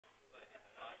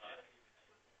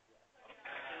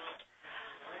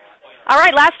All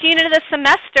right, last unit of the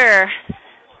semester.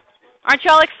 Aren't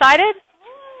you all excited?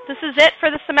 This is it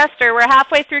for the semester. We're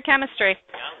halfway through chemistry.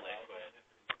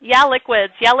 Yeah,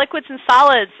 liquids. Yeah, liquids and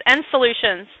solids and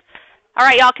solutions. All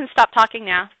right, y'all can stop talking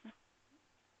now.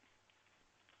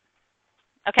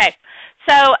 Okay,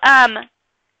 so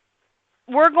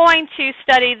we're going to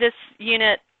study this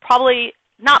unit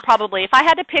if I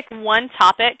had to pick one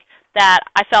topic that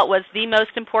I felt was the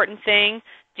most important thing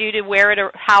due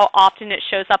to how often it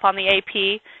shows up on the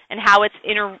AP and how it's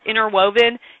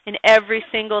interwoven in every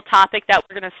single topic that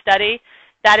we're going to study,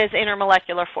 that is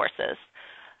intermolecular forces.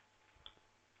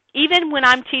 Even when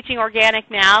I'm teaching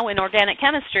organic now in organic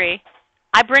chemistry,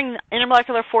 I bring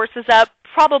intermolecular forces up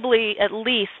probably at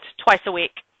least twice a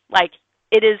week. Like,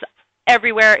 it is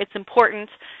everywhere. It's important.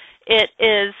 It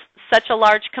is such a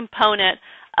large component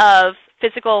of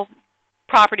physical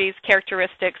properties,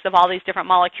 characteristics of all these different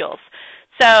molecules.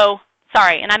 So,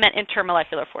 sorry, and I meant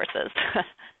intermolecular forces,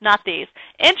 not these.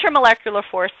 Intermolecular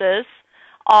forces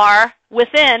are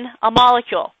within a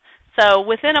molecule. So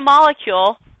within a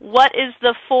molecule, what is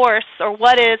the force or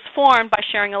what is formed by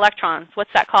sharing electrons?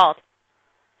 What's that called?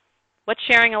 What's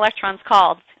sharing electrons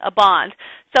called? A bond.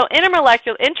 So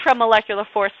intramolecular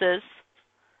forces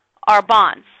are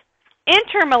bonds.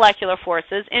 Intermolecular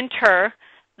forces,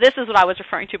 this is what I was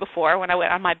referring to before when I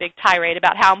went on my big tirade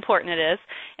about how important it is.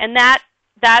 And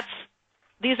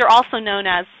these are also known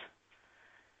as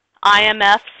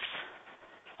IMFs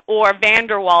or van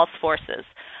der Waals forces.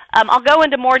 I'll go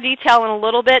into more detail in a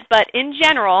little bit, but in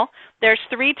general, there's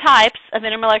 3 types of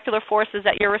intermolecular forces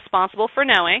that you're responsible for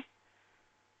knowing.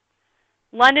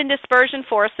 London dispersion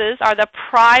forces are the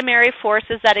primary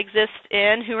forces that exist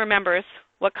in, who remembers,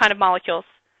 what kind of molecules?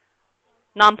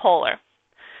 Nonpolar.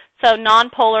 So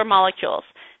nonpolar molecules.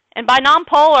 And by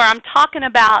nonpolar, I'm talking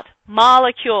about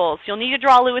molecules. You'll need to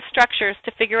draw Lewis structures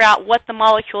to figure out what the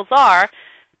molecules are,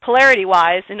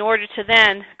 polarity-wise, in order to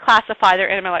then classify their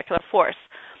intermolecular force.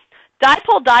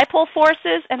 Dipole-dipole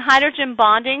forces and hydrogen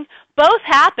bonding both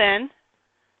happen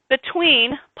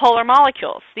between polar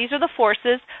molecules. These are the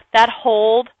forces that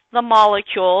hold the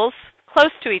molecules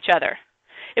close to each other.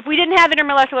 If we didn't have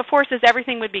intermolecular forces,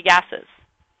 everything would be gases.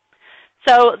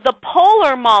 So the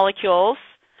polar molecules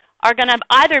are going to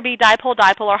either be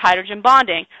dipole-dipole or hydrogen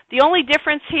bonding. The only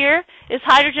difference here is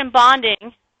hydrogen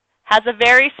bonding has a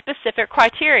very specific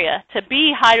criteria. To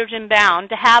be hydrogen bound,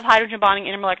 to have hydrogen bonding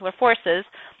intermolecular forces,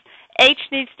 H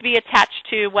needs to be attached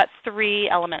to what 3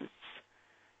 elements?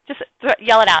 Just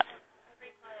yell it out.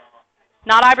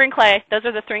 Not ivory and clay. Those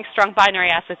are the 3 strong binary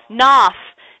acids. NOF.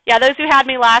 Yeah, those who had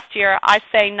me last year, I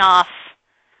say NOF.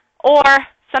 Or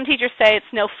some teachers say it's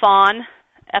no FON,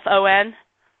 F-O-N,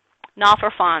 NOF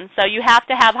or FON. So you have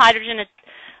to have hydrogen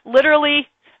literally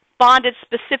bonded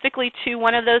specifically to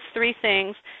one of those 3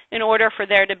 things in order for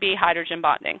there to be hydrogen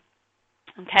bonding.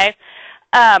 Okay?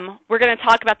 We're going to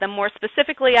talk about them more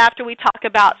specifically after we talk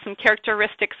about some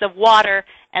characteristics of water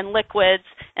and liquids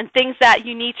and things that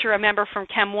you need to remember from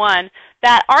Chem 1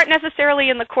 that aren't necessarily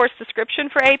in the course description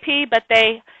for AP, but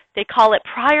they call it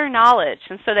prior knowledge,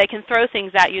 and so they can throw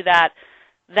things at you that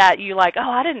you like, oh,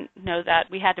 I didn't know that.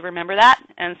 We had to remember that,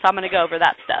 and so I'm going to go over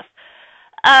that stuff.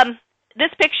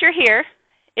 This picture here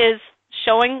is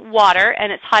showing water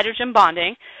and its hydrogen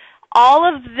bonding. All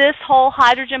of this whole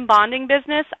hydrogen bonding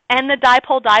business and the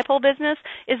dipole-dipole business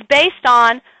is based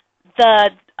on the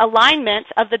alignment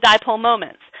of the dipole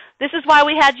moments. This is why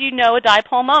we had you know a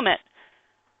dipole moment.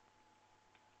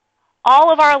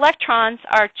 All of our electrons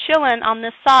are chilling on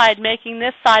this side, making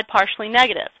this side partially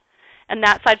negative and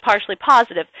that side partially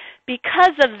positive.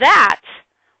 Because of that,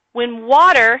 when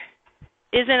water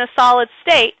is in a solid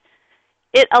state,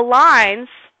 it aligns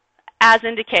as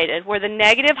indicated, where the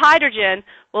negative hydrogen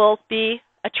will be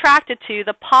attracted to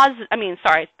the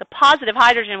positive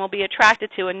hydrogen will be attracted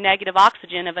to a negative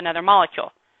oxygen of another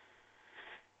molecule.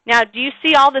 Now, do you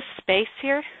see all this space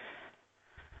here?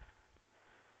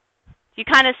 Do you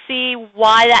kind of see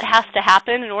why that has to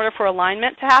happen in order for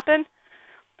alignment to happen?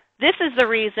 This is the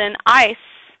reason ice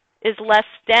is less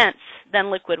dense than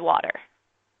liquid water.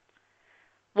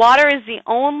 Water is the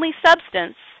only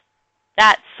substance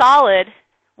that solid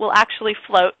will actually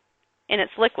float in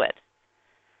its liquid.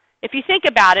 If you think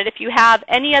about it, if you have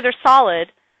any other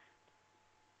solid,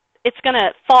 it's going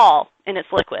to fall in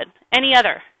its liquid. Any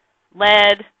other,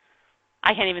 lead,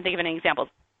 I can't even think of any examples.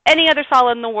 Any other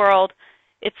solid in the world,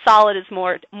 its solid is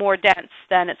more dense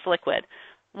than its liquid.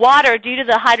 Water, due to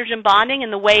the hydrogen bonding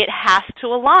and the way it has to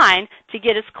align to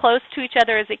get as close to each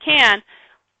other as it can,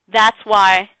 that's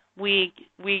why we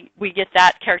get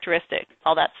that characteristic,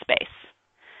 all that space.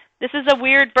 This is a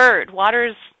weird bird. Water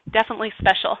is definitely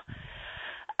special.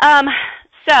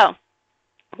 So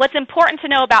What's important to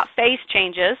know about phase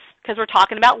changes, because we're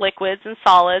talking about liquids and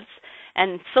solids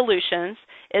and solutions,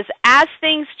 is as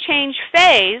things change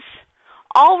phase,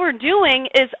 all we're doing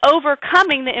is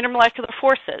overcoming the intermolecular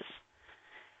forces.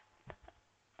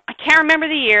 I can't remember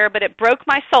the year, but it broke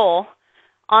my soul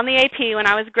on the AP when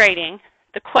I was grading.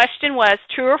 The question was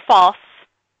true or false,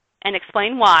 and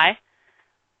explain why.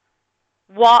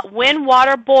 When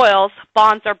water boils,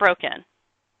 bonds are broken.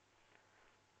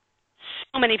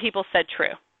 So many people said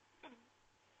true.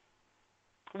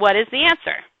 What is the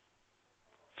answer?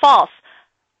 False.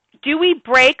 Do we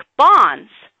break bonds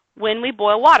when we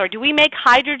boil water? Do we make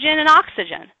hydrogen and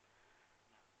oxygen?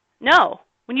 No.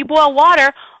 When you boil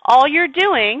water, all you're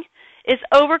doing is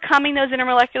overcoming those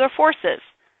intermolecular forces.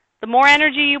 The more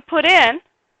energy you put in,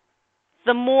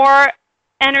 the more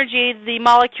energy the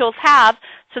molecules have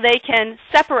so they can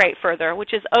separate further,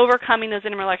 which is overcoming those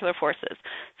intermolecular forces.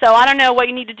 So I don't know what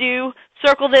you need to do.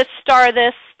 Circle this, star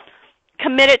this,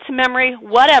 commit it to memory,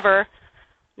 whatever.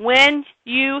 When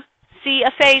you see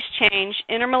a phase change,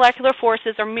 intermolecular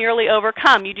forces are merely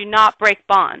overcome. You do not break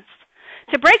bonds.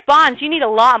 To break bonds, you need a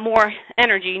lot more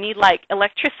energy. You need like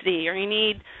electricity, or you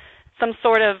need some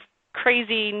sort of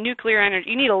crazy nuclear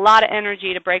energy. You need a lot of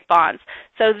energy to break bonds.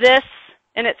 So this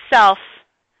in itself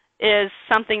is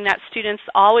something that students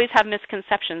always have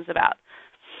misconceptions about.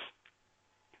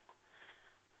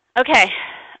 Okay,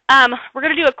 we're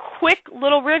going to do a quick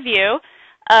little review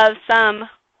of some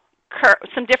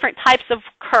different types of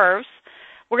curves.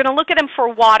 We're going to look at them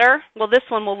for water. Well, this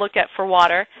one we'll look at for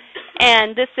water.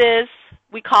 And this is,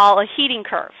 we call a heating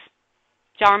curve.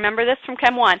 Do y'all remember this from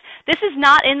Chem 1? This is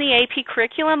not in the AP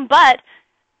curriculum, but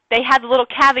they had a little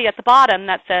caveat at the bottom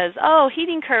that says, oh,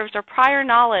 heating curves are prior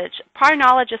knowledge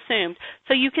assumed.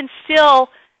 So you can still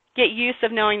get use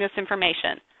of knowing this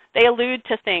information. They allude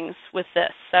to things with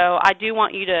this, so I do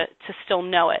want you to still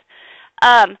know it.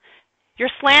 Your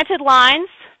slanted lines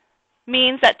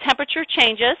means that temperature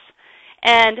changes,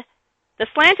 and the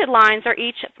slanted lines are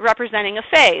each representing a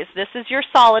phase. This is your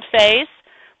solid phase,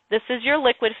 this is your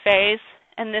liquid phase,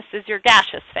 and this is your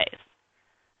gaseous phase.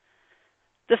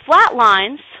 The flat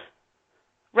lines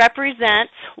represent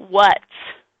what?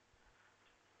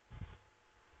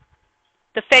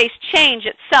 The phase change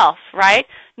itself, right?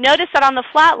 Notice that on the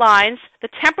flat lines, the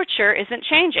temperature isn't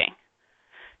changing.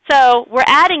 So we're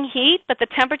adding heat, but the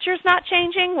temperature is not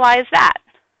changing. Why is that?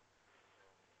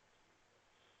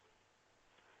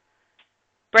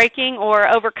 Breaking or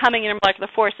overcoming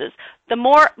intermolecular forces.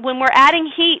 When we're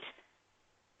adding heat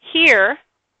here,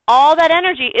 all that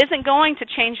energy isn't going to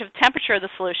change the temperature of the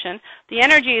solution. The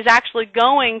energy is actually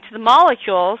going to the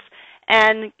molecules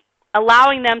and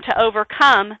allowing them to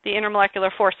overcome the intermolecular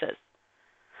forces.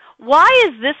 Why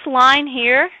is this line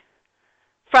here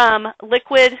from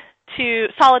liquid to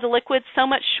solid to liquid so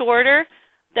much shorter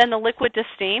than the liquid to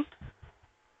steam?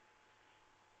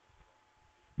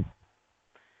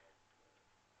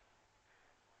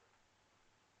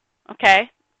 Okay.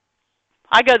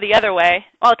 I go the other way.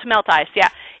 Oh, to melt ice, yeah.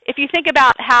 If you think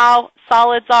about how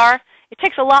solids are, it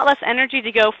takes a lot less energy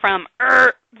to go from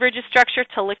rigid structure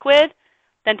to liquid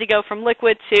than to go from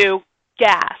liquid to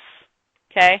gas,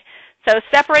 okay? So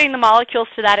separating the molecules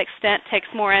to that extent takes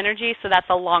more energy, so that's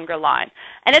a longer line.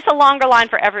 And it's a longer line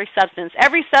for every substance.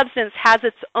 Every substance has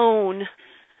its own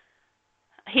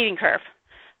heating curve.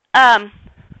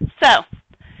 So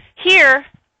here,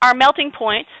 our melting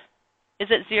point is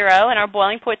at 0, and our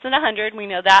boiling point's at 100. We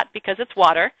know that because it's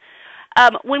water.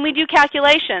 When we do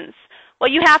calculations, what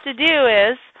you have to do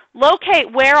is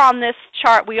locate where on this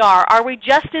chart we are. Are we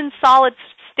just in solid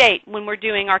state when we're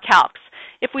doing our calcs?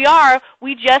 If we are,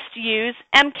 we just use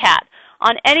MCAT.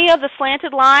 On any of the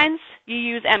slanted lines, you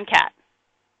use MCAT.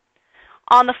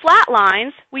 On the flat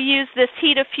lines, we use this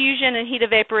heat of fusion and heat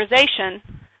of vaporization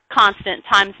constant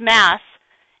times mass.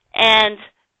 And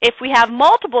if we have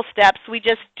multiple steps, we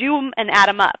just do them and add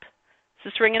them up.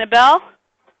 Is this ringing a bell?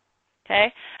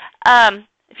 Okay.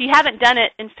 If you haven't done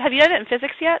it, have you done it in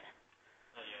physics yet?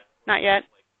 Not yet.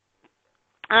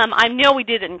 I know we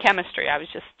did it in chemistry. I was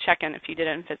just checking if you did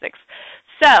it in physics.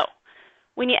 So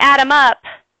when you add them up,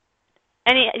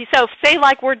 so say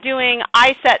like we're doing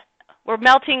we're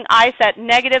melting ice at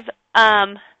negative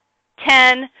 10,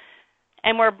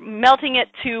 and we're melting it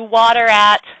to water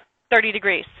at 30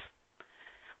 degrees.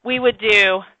 We would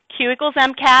do Q equals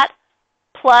MCAT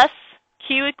plus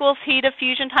Q equals heat of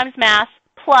fusion times mass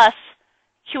plus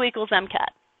Q equals MCAT.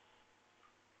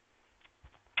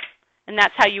 And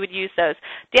that's how you would use those.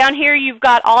 Down here, you've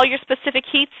got all your specific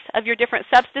heats of your different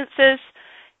substances.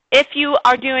 If you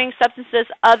are doing substances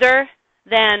other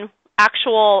than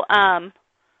actual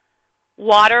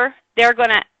water, they're going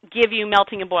to give you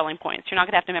melting and boiling points. You're not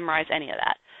going to have to memorize any of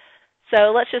that.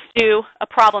 So let's just do a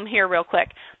problem here real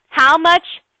quick. How much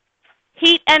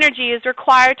heat energy is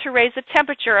required to raise the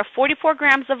temperature of 44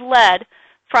 grams of lead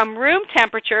from room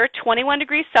temperature, 21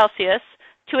 degrees Celsius,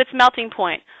 to its melting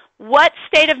point? What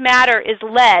state of matter is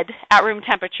lead at room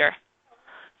temperature?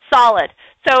 Solid.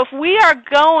 So if we are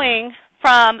going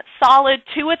from solid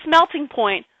to its melting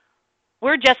point,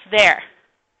 we're just there.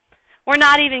 We're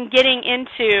not even getting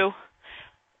into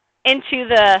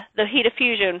the heat of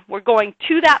fusion. We're going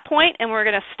to that point and we're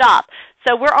going to stop.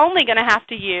 So we're only going to have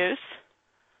to use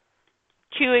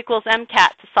Q equals MCAT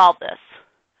to solve this.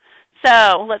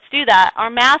 So let's do that.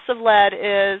 Our mass of lead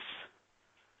is,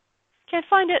 can't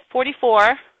find it,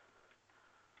 44.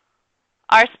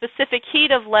 Our specific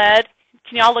heat of lead,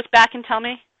 can you all look back and tell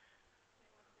me?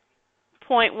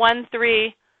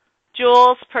 0.13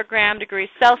 joules per gram degree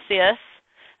Celsius.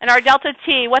 And our delta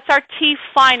T, what's our T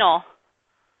final?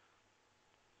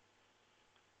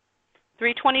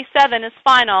 327 is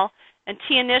final, and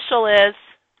T initial is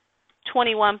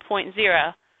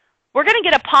 21.0. We're going to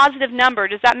get a positive number.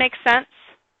 Does that make sense?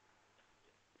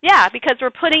 Yeah, because we're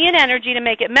putting in energy to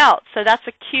make it melt, so that's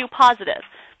a Q positive.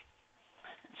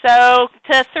 So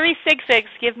to 3 sig figs,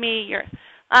 give me your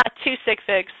 2 sig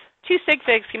figs. 2 sig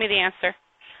figs, give me the answer.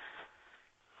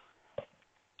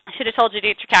 I should have told you to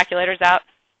get your calculators out.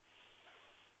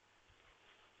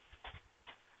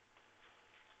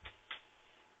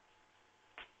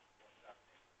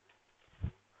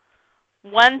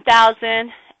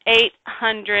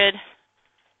 $1,800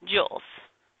 joules.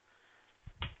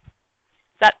 Is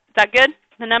that good?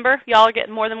 The number? Y'all are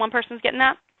getting, more than one person's getting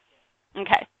that?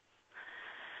 Okay.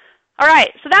 All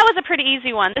right, so that was a pretty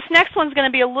easy one. This next one's going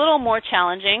to be a little more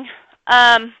challenging.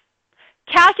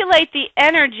 Calculate the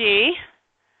energy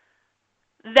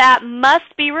that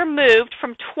must be removed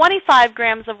from 25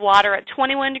 grams of water at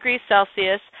 21 degrees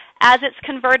Celsius as it's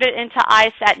converted into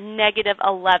ice at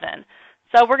 -11.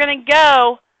 So we're going to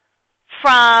go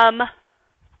from,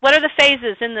 what are the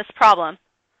phases in this problem?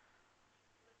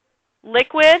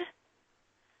 Liquid.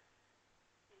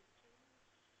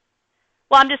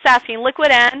 Well, I'm just asking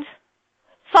liquid and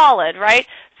solid, right?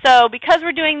 So because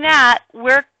we're doing that,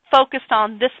 we're focused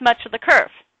on this much of the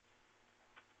curve.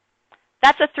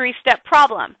 That's a 3-step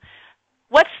problem.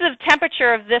 What's the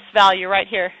temperature of this value right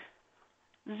here?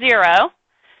 0.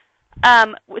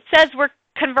 It says we're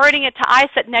converting it to ice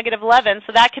at -11,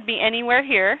 so that could be anywhere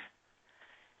here.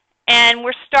 And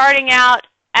we're starting out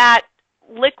at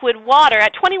liquid water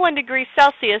at 21 degrees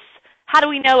Celsius. How do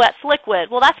we know that's liquid?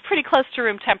 Well, that's pretty close to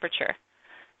room temperature.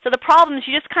 So the problem is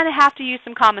you just kind of have to use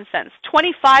some common sense.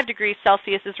 25 degrees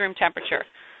Celsius is room temperature.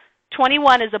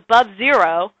 21 is above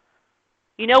 0.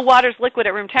 You know water's liquid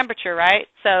at room temperature, right?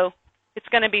 So it's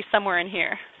going to be somewhere in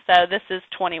here. So this is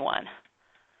 21.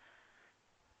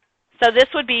 So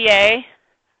this would be a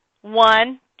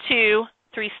 1, 2,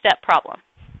 3-step problem.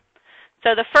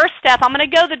 So the first step, I'm going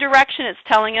to go the direction it's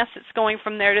telling us. It's going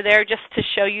from there to there just to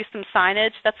show you some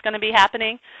signage that's going to be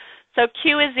happening. So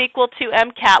Q is equal to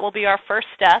MCAT will be our first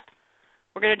step.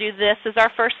 We're going to do this as our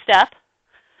first step.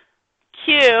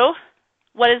 Q,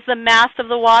 what is the mass of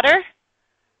the water?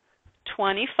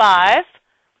 25.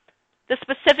 The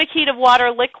specific heat of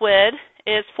water liquid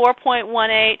is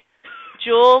 4.18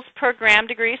 joules per gram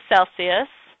degree Celsius.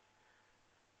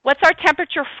 What's our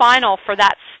temperature final for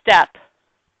that step?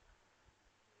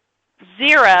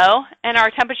 0. And our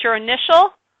temperature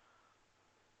initial?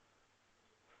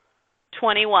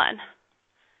 21. And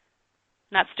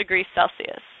that's degrees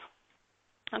Celsius.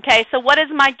 Okay, so what is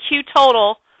my Q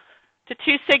total to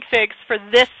 2 sig figs for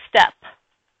this step?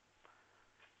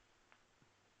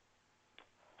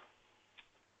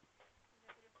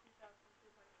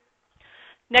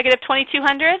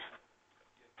 -2,200?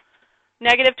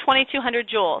 -2,200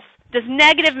 joules. Does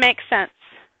negative make sense?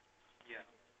 Yeah.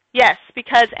 Yes,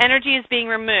 because energy is being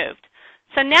removed.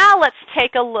 So now let's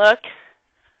take a look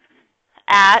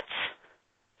at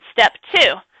step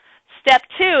 2. Step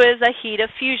 2 is a heat of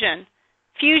fusion.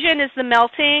 Fusion is the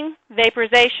melting.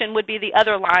 Vaporization would be the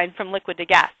other line from liquid to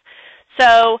gas.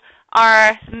 So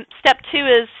our step 2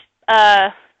 is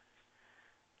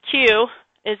Q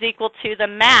is equal to the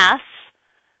mass,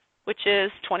 which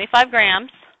is 25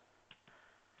 grams.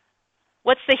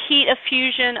 What's the heat of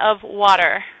fusion of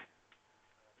water?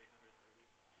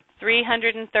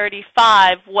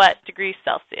 335 what degrees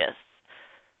Celsius?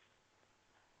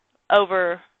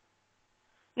 Over,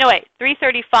 no wait,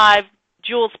 335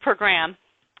 joules per gram.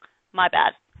 My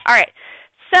bad. All right,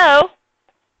 so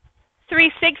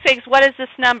 3 sig figs, what is this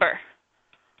number?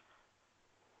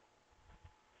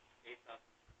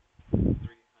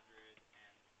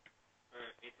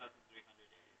 8,300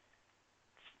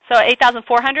 So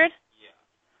 8,400?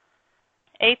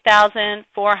 Yeah.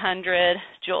 8,400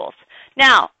 joules.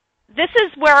 Now, this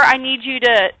is where I need you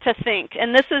to think,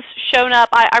 and this has shown up.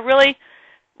 I really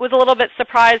was a little bit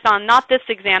surprised on not this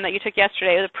exam that you took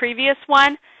yesterday, the previous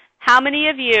one. How many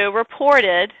of you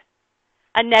reported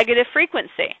a negative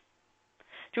frequency?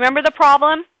 Do you remember the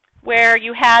problem where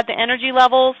you had the energy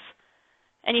levels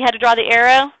and you had to draw the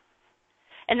arrow,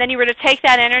 and then you were to take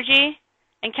that energy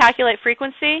and calculate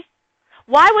frequency?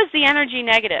 Why was the energy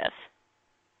negative?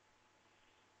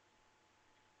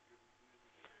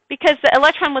 Because the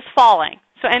electron was falling,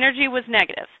 so energy was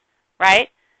negative, right?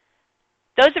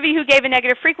 Those of you who gave a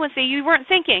negative frequency, you weren't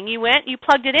thinking. You went, you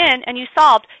plugged it in, and you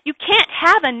solved. You can't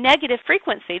have a negative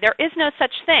frequency. There is no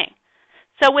such thing.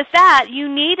 So with that,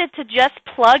 you needed to just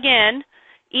plug in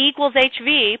E equals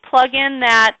HV, plug in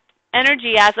that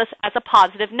energy as a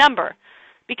positive number,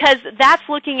 because that's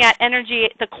looking at energy,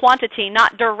 the quantity,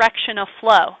 not direction of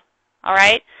flow. All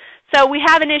right? So we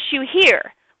have an issue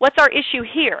here. What's our issue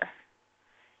here?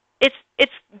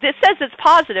 This says it's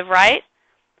positive, right?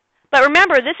 But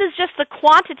remember, this is just the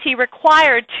quantity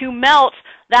required to melt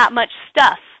that much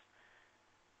stuff.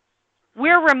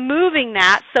 We're removing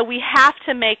that, so we have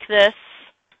to make this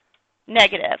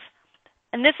negative.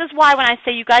 And this is why when I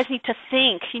say you guys need to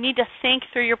think, you need to think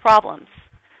through your problems.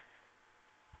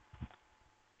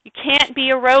 You can't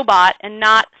be a robot and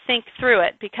not think through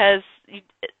it, because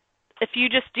if you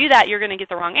just do that, you're going to get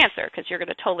the wrong answer, because you're going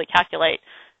to totally calculate,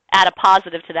 add a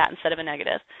positive to that instead of a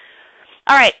negative.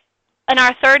 All right, and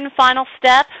our third and final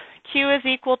step, Q is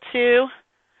equal to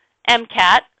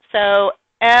MCAT. So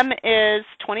M is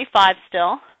 25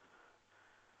 still.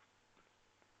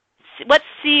 What's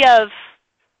C of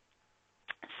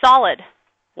solid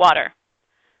water?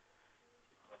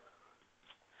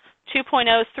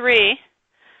 2.03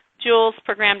 joules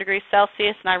per gram degree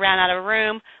Celsius, and I ran out of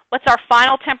room. What's our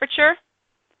final temperature?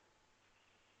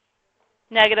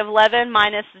 Negative 11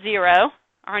 minus 0.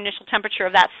 Our initial temperature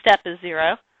of that step is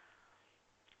 0.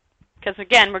 Because,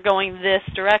 again, we're going this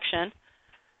direction.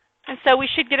 And so we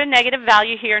should get a negative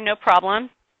value here, no problem,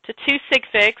 to 2 sig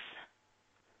figs.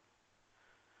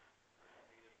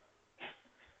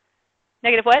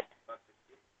 Negative what?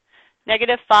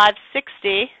 Negative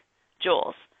 560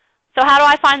 joules. So how do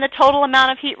I find the total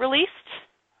amount of heat released?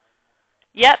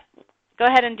 Yep, go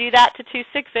ahead and do that to 2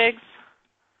 sig figs.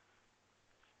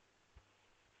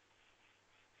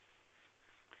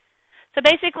 So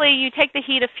basically, you take the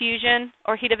heat of fusion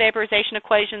or heat of vaporization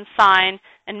equation sign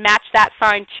and match that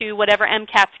sign to whatever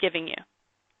MCAT's giving you.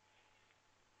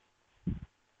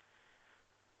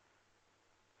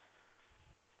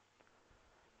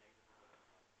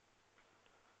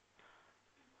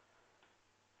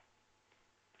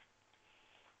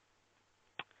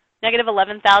 Negative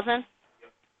 11,000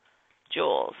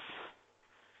 joules.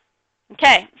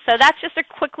 Okay, so that's just a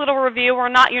quick little review. You're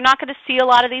not going to see a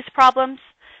lot of these problems.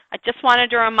 I just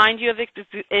wanted to remind you of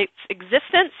its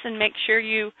existence and make sure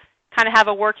you kind of have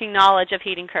a working knowledge of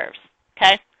heating curves.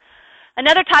 Okay.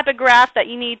 Another type of graph that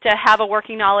you need to have a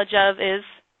working knowledge of is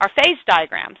our phase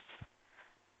diagrams,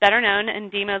 better known in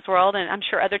Demo's world, and I'm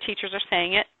sure other teachers are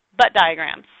saying it, butt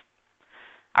diagrams.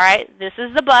 All right, this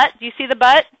is the butt. Do you see the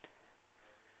butt?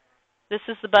 This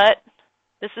is the butt.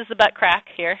 This is the butt crack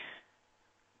here.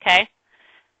 Okay.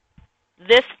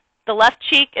 The left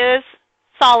cheek is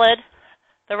solid.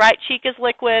 The right cheek is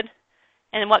liquid.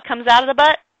 And what comes out of the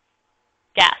butt?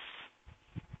 Gas.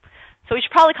 So we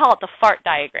should probably call it the fart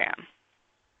diagram.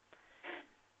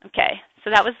 Okay, so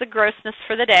that was the grossness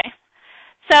for the day.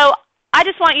 So I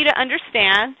just want you to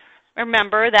understand,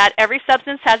 remember that every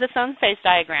substance has its own phase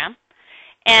diagram.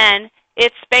 And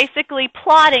it's basically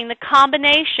plotting the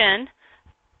combination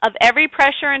of every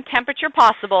pressure and temperature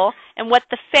possible and what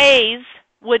the phase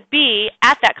would be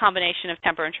at that combination of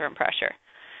temperature and pressure.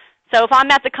 So if I'm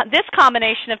at this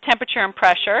combination of temperature and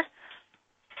pressure,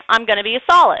 I'm going to be a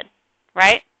solid,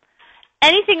 right?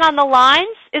 Anything on the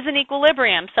lines is an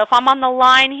equilibrium. So if I'm on the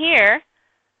line here,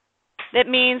 that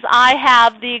means I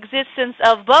have the existence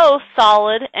of both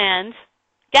solid and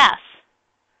gas.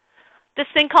 This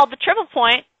thing called the triple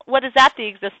point, what is that the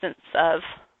existence of?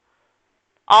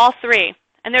 All three.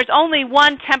 And there's only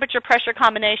one temperature-pressure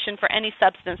combination for any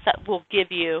substance that will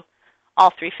give you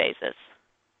all three phases.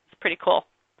 It's pretty cool.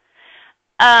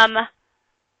 Up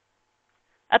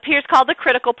here is called the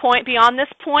critical point. Beyond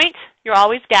this point, you're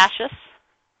always gaseous.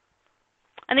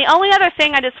 And the only other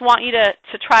thing I just want you to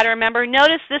try to remember,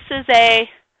 notice this is a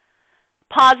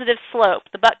positive slope.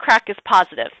 The butt crack is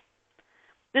positive.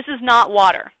 This is not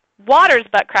water. Water's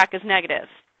butt crack is negative.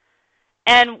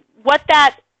 And what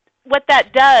that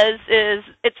does is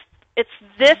it's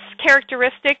this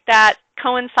characteristic that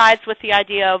coincides with the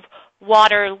idea of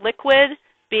water liquid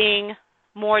being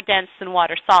more dense than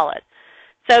water solid.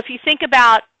 So if you think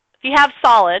about, if you have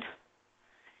solid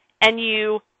and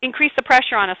you increase the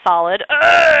pressure on a solid,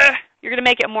 you're going to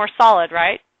make it more solid,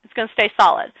 right? It's going to stay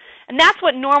solid. And that's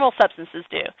what normal substances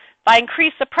do. If I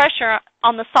increase the pressure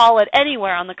on the solid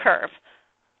anywhere on the curve,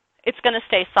 it's going to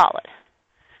stay solid.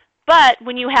 But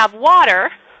when you have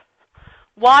water,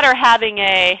 water having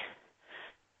a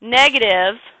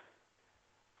negative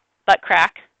butt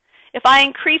crack, if I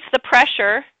increase the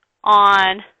pressure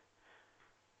on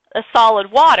a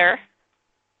solid water,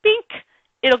 bink,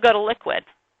 it'll go to liquid.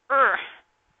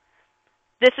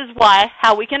 This is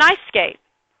how we can ice skate.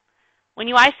 When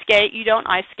you ice skate, you don't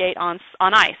ice skate on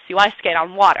ice. You ice skate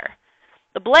on water.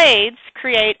 The blades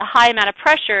create a high amount of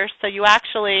pressure, so you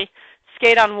actually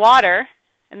skate on water,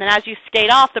 and then as you skate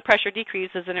off, the pressure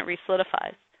decreases and it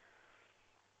resolidifies.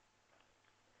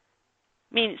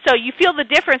 So you feel the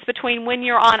difference between when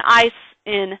you're on ice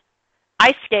in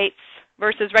ice skates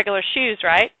versus regular shoes,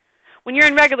 right? When you're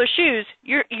in regular shoes,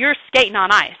 you're skating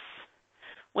on ice.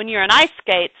 When you're in ice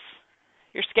skates,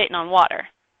 you're skating on water.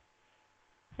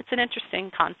 It's an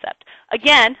interesting concept.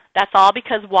 Again, that's all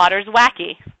because water's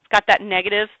wacky. It's got that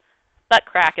negative butt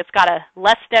crack. It's got a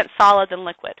less dense solid than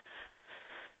liquid.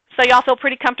 So y'all feel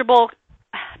pretty comfortable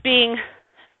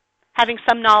having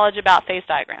some knowledge about phase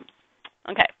diagrams.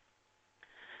 Okay.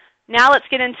 Now let's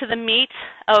get into the meat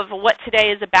of what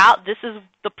today is about. This is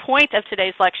the point of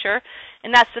today's lecture,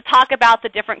 and that's to talk about the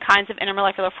different kinds of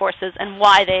intermolecular forces and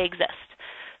why they exist.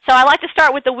 So I like to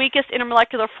start with the weakest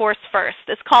intermolecular force first.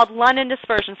 It's called London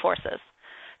dispersion forces.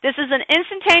 This is an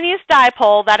instantaneous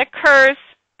dipole that occurs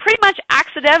pretty much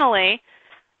accidentally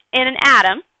in an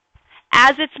atom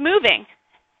as it's moving.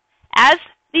 As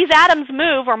these atoms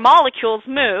move, or molecules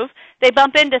move, they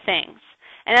bump into things.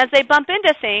 And as they bump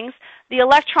into things, the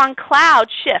electron cloud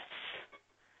shifts.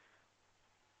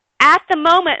 At the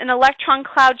moment an electron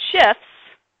cloud shifts,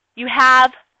 you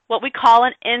have what we call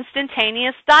an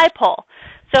instantaneous dipole.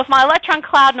 So if my electron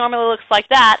cloud normally looks like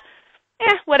that,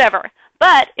 whatever.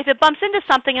 But if it bumps into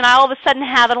something and I all of a sudden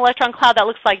have an electron cloud that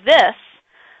looks like this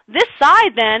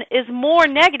side then is more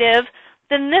negative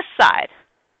than this side.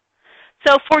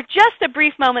 So for just a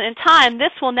brief moment in time,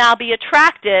 this will now be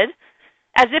attracted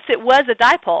as if it was a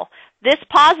dipole. This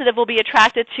positive will be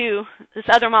attracted to this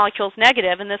other molecule's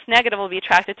negative, and this negative will be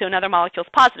attracted to another molecule's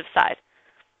positive side.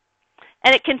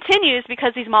 And it continues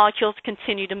because these molecules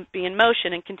continue to be in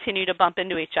motion and continue to bump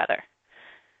into each other.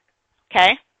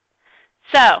 Okay?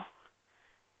 So,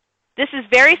 this is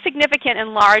very significant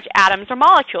in large atoms or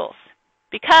molecules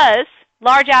because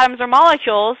large atoms or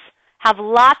molecules have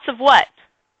lots of what?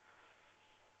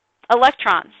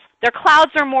 Electrons. Their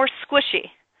clouds are more squishy.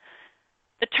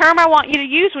 The term I want you to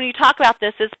use when you talk about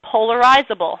this is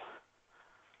polarizable.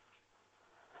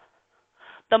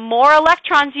 The more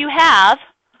electrons you have,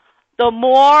 the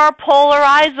more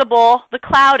polarizable the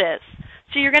cloud is.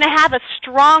 So you're going to have a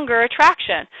stronger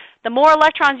attraction. The more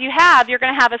electrons you have, you're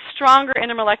going to have a stronger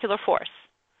intermolecular force.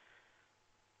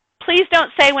 Please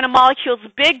don't say when a molecule's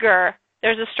bigger,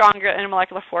 there's a stronger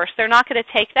intermolecular force. They're not going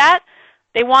to take that.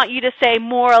 They want you to say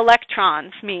more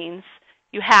electrons means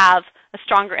you have a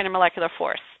stronger intermolecular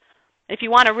force. If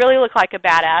you want to really look like a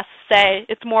badass, say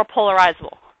it's more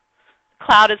polarizable.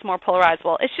 Cloud is more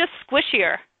polarizable. It's just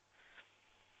squishier.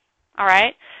 All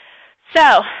right?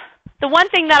 So, the one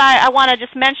thing that I want to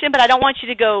just mention, but I don't want you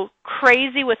to go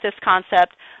crazy with this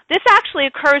concept, this actually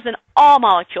occurs in all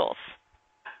molecules.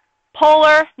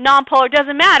 Polar, nonpolar,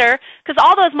 doesn't matter, because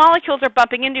all those molecules are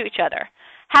bumping into each other.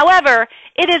 However,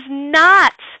 it is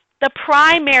not the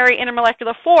primary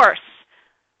intermolecular force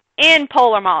in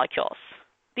polar molecules.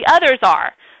 The others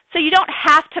are. So you don't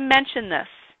have to mention this.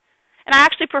 And I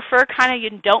actually prefer you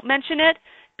don't mention it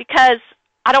because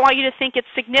I don't want you to think it's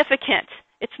significant.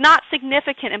 It's not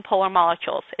significant in polar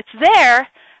molecules. It's there,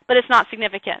 but it's not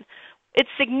significant. It's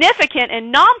significant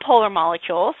in nonpolar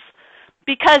molecules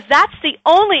because that's the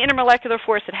only intermolecular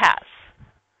force it has.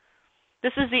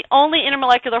 This is the only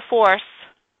intermolecular force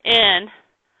in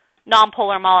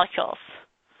nonpolar molecules.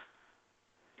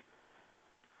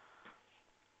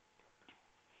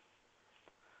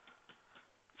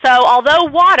 So although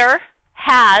water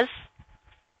has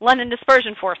London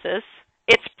dispersion forces,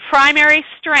 its primary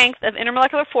strength of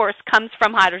intermolecular force comes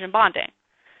from hydrogen bonding.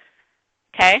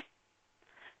 Okay?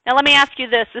 Now let me ask you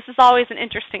this. This is always an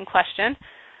interesting question.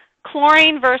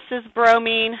 Chlorine versus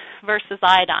bromine versus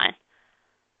iodine.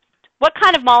 What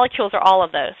kind of molecules are all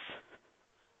of those?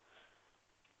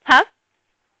 Huh?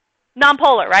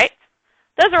 Nonpolar, right?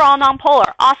 Those are all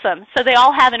nonpolar. Awesome. So they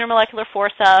all have intermolecular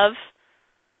force of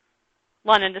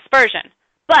London dispersion.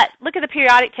 But look at the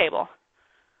periodic table.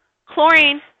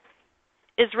 Chlorine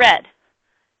is red.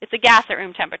 It's a gas at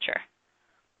room temperature.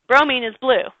 Bromine is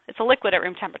blue. It's a liquid at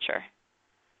room temperature.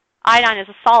 Iodine is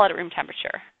a solid at room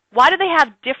temperature. Why do they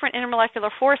have different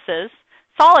intermolecular forces?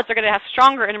 Solids are going to have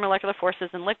stronger intermolecular forces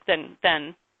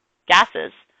than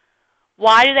gases.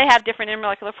 Why do they have different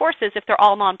intermolecular forces if they're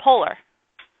all nonpolar?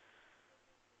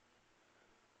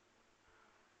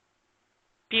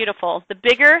 Beautiful. The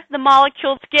bigger the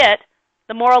molecules get,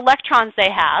 the more electrons they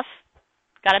have.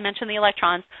 Got to mention the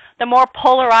electrons. The more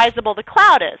polarizable the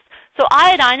cloud is. So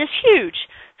iodine is huge.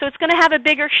 So it's going to have a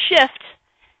bigger shift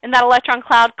in that electron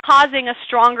cloud, causing a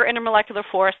stronger intermolecular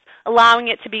force, allowing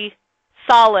it to be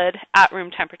solid at room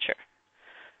temperature.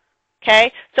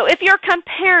 Okay? So if you're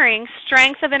comparing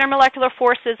strengths of intermolecular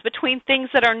forces between things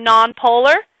that are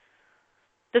nonpolar,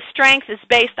 the strength is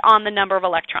based on the number of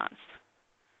electrons.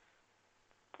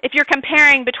 If you're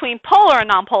comparing between polar and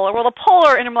nonpolar, well, the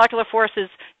polar intermolecular force is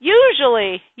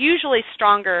usually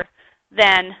stronger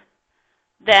than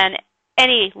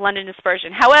any London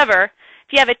dispersion. However,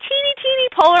 if you have a teeny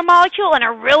polar molecule and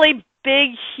a really big,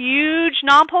 huge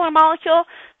nonpolar molecule,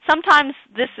 sometimes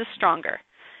this is stronger.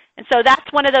 And so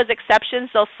that's one of those exceptions.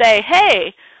 They'll say,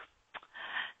 hey,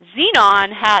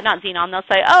 they'll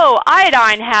say, oh,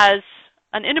 iodine has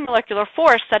an intermolecular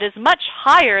force that is much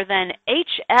higher than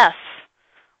HF.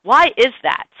 Why is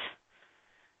that?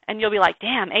 And you'll be like,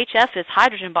 damn, HF is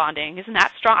hydrogen bonding. Isn't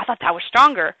that strong? I thought that was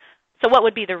stronger. So what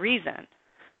would be the reason?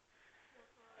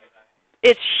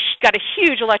 It's got a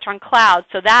huge electron cloud,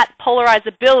 so that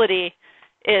polarizability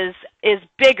is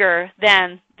bigger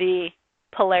than the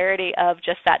polarity of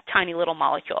just that tiny little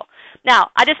molecule. Now,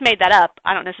 I just made that up.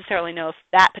 I don't necessarily know if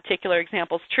that particular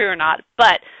example is true or not,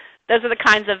 but those are the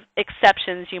kinds of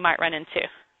exceptions you might run into.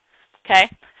 Okay?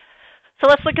 So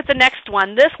let's look at the next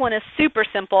one. This one is super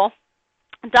simple.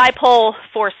 Dipole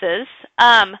forces.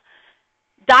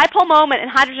 Dipole moment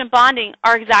and hydrogen bonding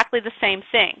are exactly the same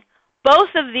thing. Both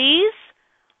of these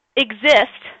exist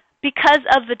because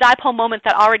of the dipole moment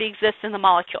that already exists in the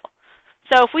molecule.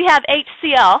 So if we have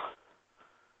HCl,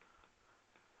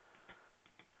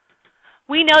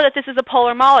 we know that this is a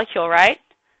polar molecule, right?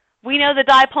 We know the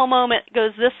dipole moment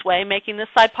goes this way, making this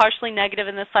side partially negative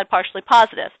and this side partially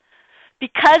positive.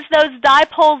 Because those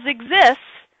dipoles exist,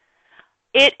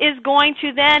 it is going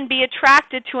to then be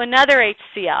attracted to another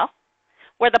HCl,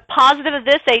 where the positive of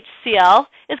this HCl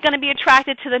is going to be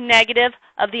attracted to the negative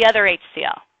of the other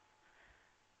HCl.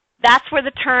 That's where the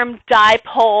term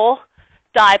dipole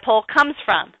comes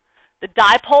from. The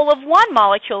dipole of one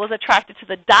molecule is attracted to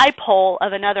the dipole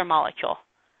of another molecule.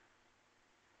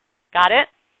 Got it?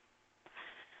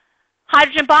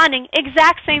 Hydrogen bonding,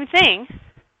 exact same thing.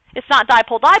 It's not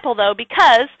dipole-dipole, though,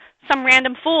 because some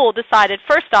random fool decided,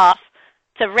 first off,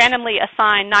 to randomly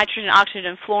assign nitrogen, oxygen,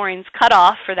 and fluorine's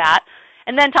cutoff for that,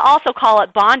 and then to also call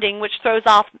it bonding, which throws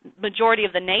off the majority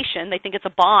of the nation. They think it's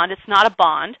a bond. It's not a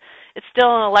bond. It's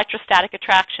still an electrostatic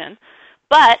attraction.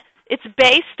 But it's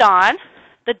based on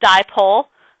the dipole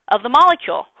of the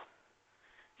molecule.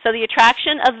 So the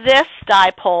attraction of this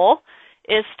dipole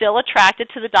is still attracted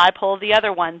to the dipole of the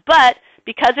other one. But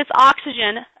because it's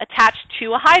oxygen attached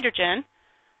to a hydrogen,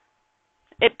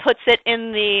 it puts it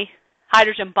in the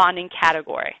hydrogen bonding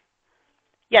category.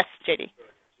 Yes, JD?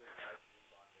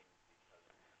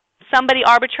 Somebody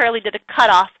arbitrarily did a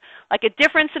cutoff, like a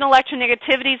difference in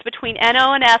electronegativities between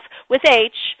NO and F with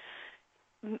H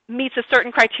meets a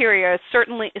certain criteria,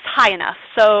 certainly is high enough.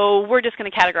 So we're just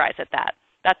going to categorize it that.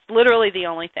 That's literally the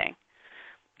only thing.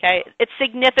 Okay? It's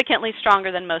significantly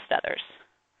stronger than most others.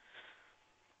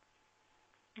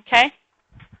 Okay?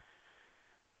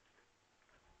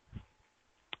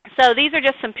 So these are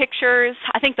just some pictures.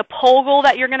 I think the POGL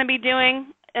that you're going to be doing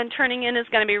and turning in is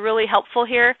going to be really helpful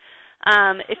here.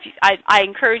 I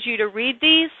encourage you to read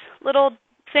these little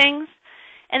things.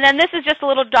 And then this is just a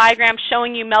little diagram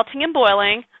showing you melting and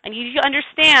boiling. I need you to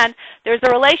understand there's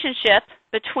a relationship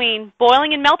between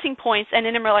boiling and melting points and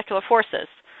intermolecular forces.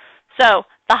 So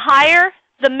the higher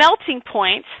the melting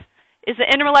point, is the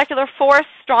intermolecular force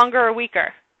stronger or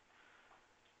weaker?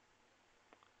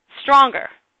 Stronger,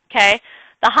 okay?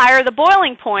 The higher the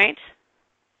boiling point,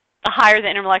 the higher the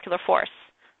intermolecular force.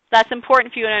 That's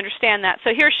important for you to understand that.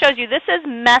 So here it shows you, this is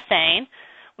methane.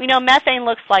 We know methane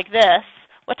looks like this.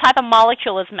 What type of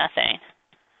molecule is methane?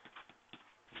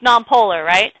 It's nonpolar,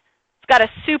 right? It's got a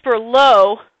super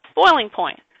low boiling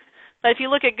point. But if you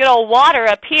look at good old water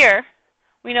up here,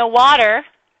 we know water,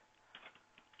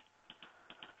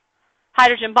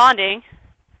 hydrogen bonding,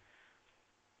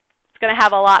 it's going to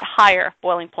have a lot higher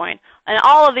boiling point. And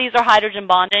all of these are hydrogen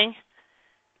bonding.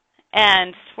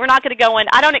 And we're not going to go in.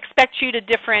 I don't expect you to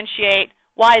differentiate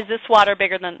Why is this water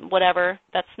bigger than whatever?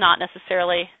 That's not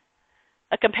necessarily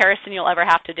a comparison you'll ever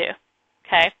have to do.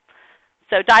 Okay?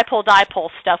 So dipole-dipole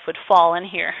stuff would fall in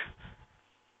here.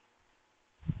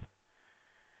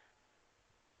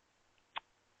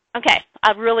 Okay,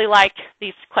 I really like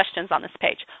these questions on this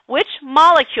page. Which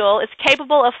molecule is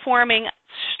capable of forming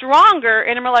stronger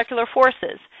intermolecular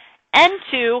forces,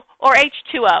 N2 or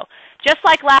H2O? Just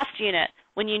like last unit,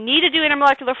 when you need to do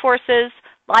intermolecular forces,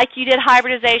 like you did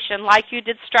hybridization, like you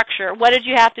did structure, what did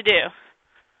you have to do?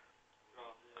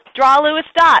 Draw a Lewis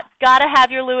dot. Got to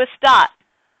have your Lewis dot.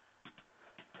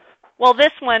 Well,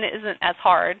 this one isn't as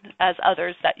hard as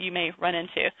others that you may run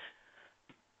into.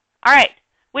 All right.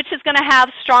 Which is going to have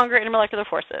stronger intermolecular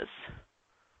forces?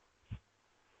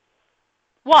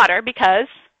 Water, because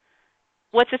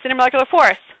what's its intermolecular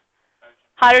force?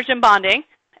 Hydrogen bonding,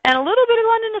 and a little bit of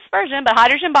London dispersion, but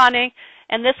hydrogen bonding,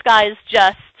 and this guy is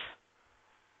just,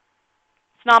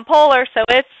 it's nonpolar, so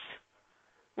it's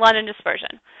London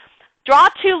dispersion. Draw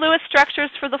two Lewis structures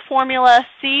for the formula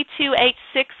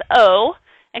C2H6O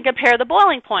and compare the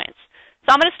boiling points.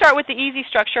 So I'm going to start with the easy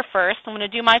structure first. I'm going to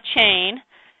do my chain.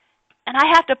 And I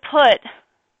have to put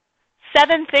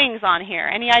 7 things on here.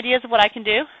 Any ideas of what I can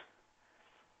do? I'm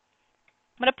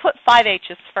going to put 5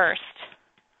 H's first.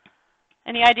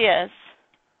 Any ideas?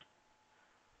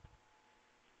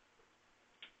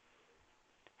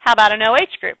 How about an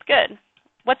OH group? Good.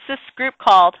 What's this group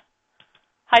called?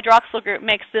 Hydroxyl group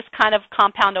makes this kind of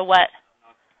compound a what?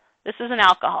 This is an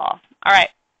alcohol. All right.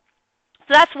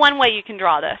 So that's one way you can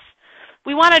draw this.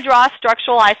 We want to draw a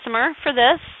structural isomer for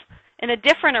this in a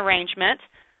different arrangement.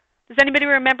 Does anybody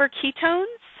remember ketones?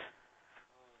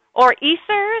 Or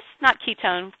ethers? Not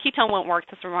ketone. Ketone won't work,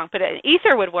 that's wrong, but an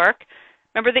ether would work.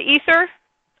 Remember the ether?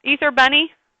 Ether bunny?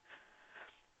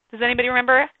 Does anybody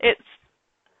remember? It's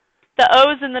the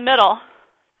O's in the middle.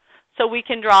 So we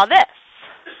can draw this.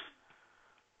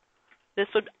 This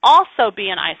would also be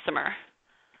an isomer.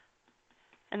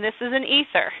 And this is an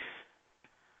ether.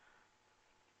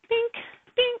 Bink,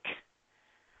 bink.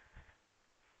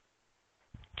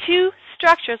 Two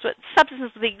structures with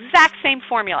substances with the exact same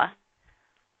formula.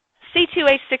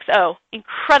 C2H6O,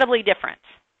 incredibly different.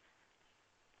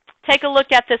 Take a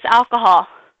look at this alcohol.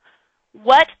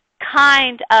 What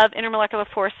kind of intermolecular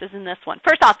force is in this one?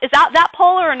 First off, is that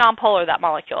polar or non-polar, that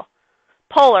molecule?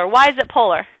 Polar. Why is it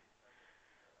polar?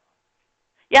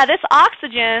 Yeah, this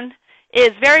oxygen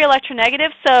is very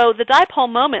electronegative, so the dipole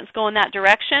moments go in that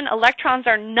direction. Electrons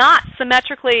are not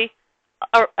symmetrically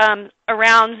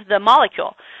around the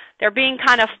molecule. They're being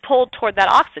kind of pulled toward that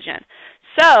oxygen.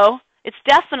 So it's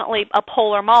definitely a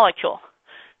polar molecule.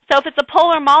 So if it's a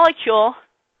polar molecule,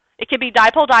 it could be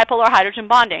dipole-dipole or hydrogen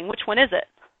bonding. Which one is it?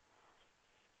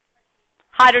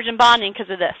 Hydrogen bonding because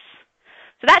of this.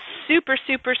 So that's super,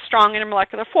 super strong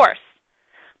intermolecular force.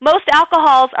 Most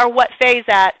alcohols are what phase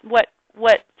at, what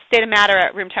state of matter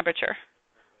at room temperature?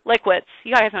 Liquids.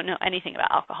 You guys don't know anything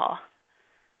about alcohol,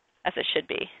 as it should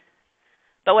be.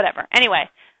 But whatever. Anyway,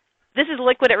 this is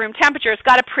liquid at room temperature. It's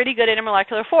got a pretty good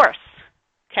intermolecular force,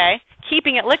 okay,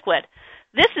 keeping it liquid.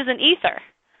 This is an ether.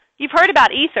 You've heard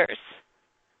about ethers.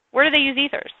 Where do they use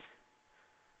ethers?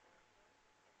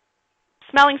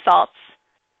 Smelling salts.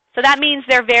 So that means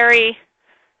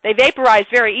they vaporize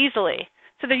very easily.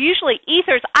 So they're usually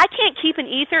ethers. I can't keep an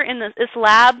ether in this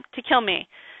lab to kill me.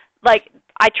 Like,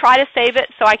 I try to save it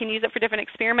so I can use it for different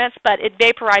experiments, but it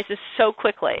vaporizes so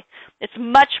quickly. It's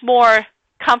much more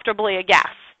comfortably a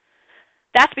gas.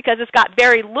 That's because it's got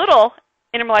very little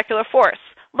intermolecular force.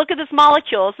 Look at this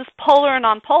molecule. Is this polar or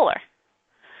nonpolar?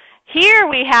 Here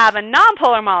we have a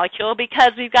nonpolar molecule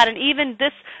because we've got an even,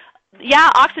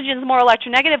 oxygen is more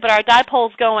electronegative, but our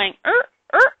dipole's going,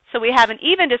 so we have an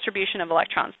even distribution of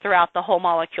electrons throughout the whole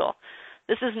molecule.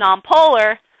 This is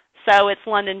nonpolar, so it's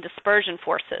London dispersion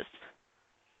forces.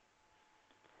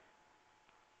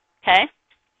 Okay?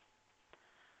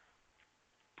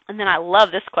 And then I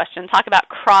love this question. Talk about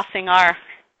crossing our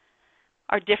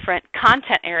different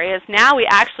content areas. Now we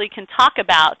actually can talk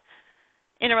about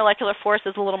intermolecular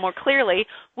forces a little more clearly.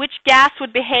 Which gas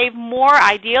would behave more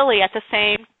ideally at the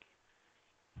same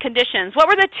conditions? What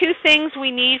were the two things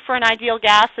we need for an ideal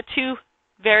gas, the two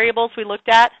variables we looked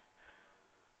at?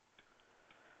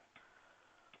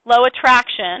 Low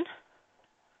attraction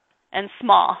and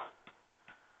small.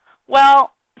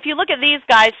 Well, if you look at these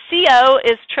guys, CO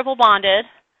is triple bonded,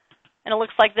 and it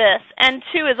looks like this.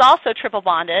 N2 is also triple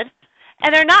bonded,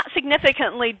 and they're not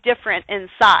significantly different in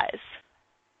size,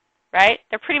 right?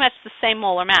 They're pretty much the same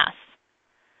molar mass.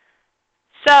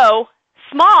 So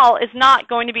small is not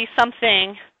going to be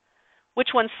something,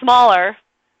 which one's smaller,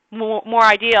 more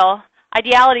ideal.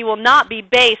 Ideality will not be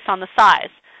based on the size.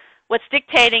 What's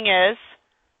dictating is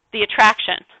the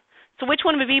attraction. So which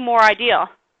one would be more ideal?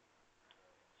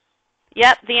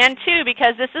 Yep, the N2,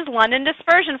 because this is London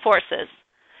dispersion forces.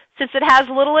 Since it has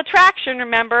little attraction,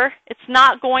 remember, it's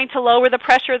not going to lower the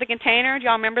pressure of the container. Do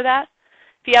y'all remember that?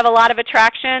 If you have a lot of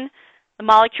attraction, the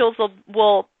molecules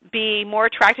will be more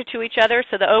attracted to each other,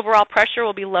 so the overall pressure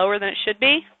will be lower than it should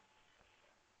be.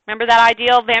 Remember that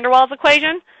ideal van der Waals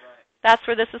equation? That's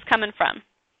where this is coming from.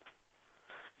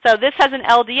 So this has an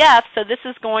LDF, so this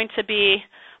is going to be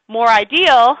more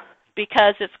ideal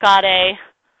because it's got a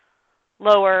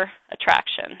lower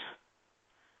attraction.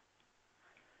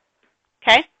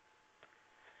 Okay?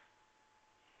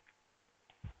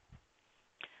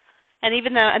 And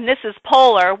even though, and this is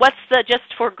polar, what's the, just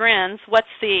for grins, what's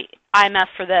the IMF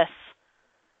for this?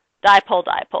 Dipole,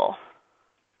 dipole.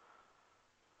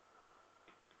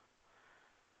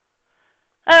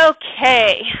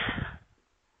 Okay.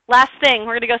 Last thing,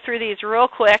 we're going to go through these real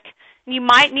quick. You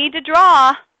might need to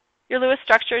draw your Lewis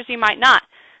structures, you might not.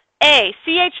 A,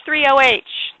 CH3OH,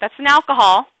 that's an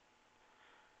alcohol.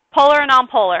 Polar and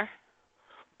nonpolar.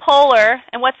 Polar,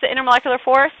 and what's the intermolecular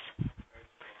force?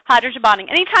 Hydrogen bonding.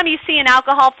 Anytime you see an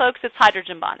alcohol, folks, it's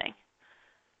hydrogen bonding.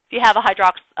 If you have a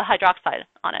hydroxide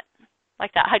on it,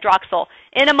 like that, hydroxyl.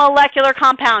 In a molecular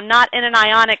compound, not in an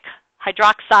ionic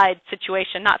hydroxide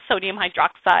situation, not sodium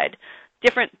hydroxide.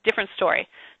 Different story.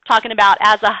 Talking about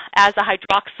as a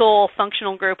hydroxyl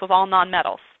functional group of all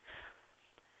nonmetals.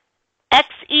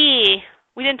 Xe,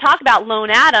 we didn't talk about lone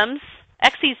atoms.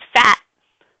 Xe is fat.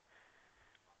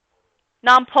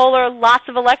 Nonpolar, lots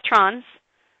of electrons.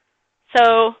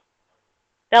 So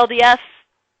the LDF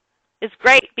is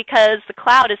great because the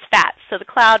cloud is fat, so the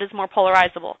cloud is more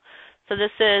polarizable. So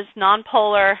this is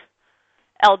nonpolar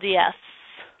LDS.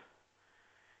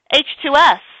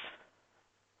 H2S.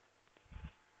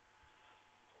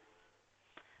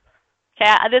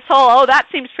 Okay, this whole, oh, that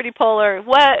seems pretty polar.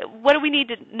 What do we need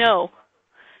to know?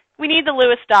 We need the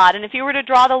Lewis dot, and if you were to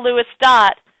draw the Lewis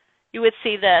dot, you would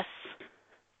see this.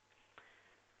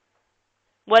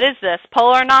 What is this?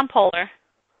 Polar or nonpolar?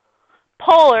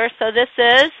 Polar, so this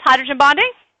is hydrogen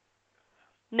bonding?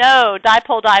 No,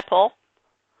 dipole, dipole.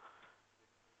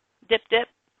 Dip, dip.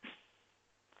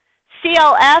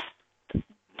 CLF,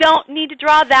 don't need to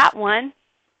draw that one.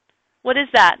 What is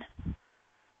that?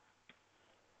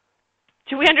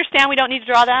 Do we understand we don't need to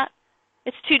draw that?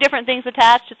 It's two different things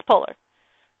attached, it's polar,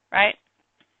 right?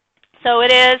 So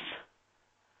it is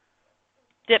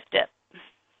dip, dip.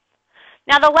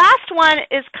 Now the last one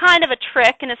is kind of a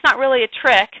trick, and it's not really a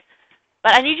trick,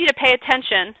 but I need you to pay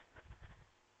attention.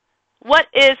 What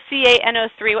is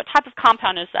C8NO3? What type of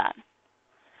compound is that?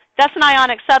 That's an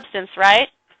ionic substance, right?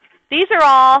 These are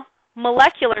all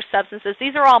molecular substances.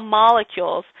 These are all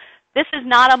molecules. This is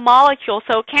not a molecule,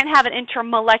 so it can't have an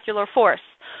intermolecular force.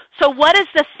 So what is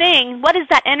the thing, what is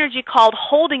that energy called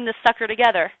holding the sucker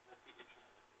together?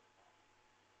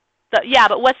 Yeah,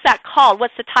 but what's that called?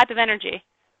 What's the type of energy?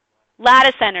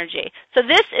 Lattice energy. So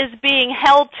this is being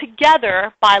held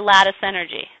together by lattice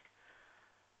energy.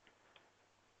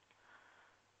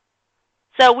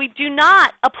 So we do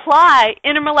not apply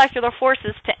intermolecular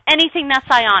forces to anything that's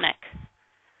ionic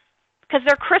because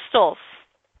they're crystals.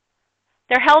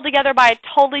 They're held together by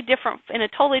in a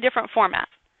totally different format.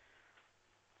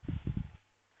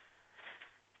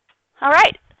 All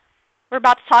right. We're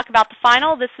about to talk about the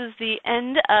final. This is the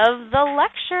end of the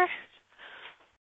lecture.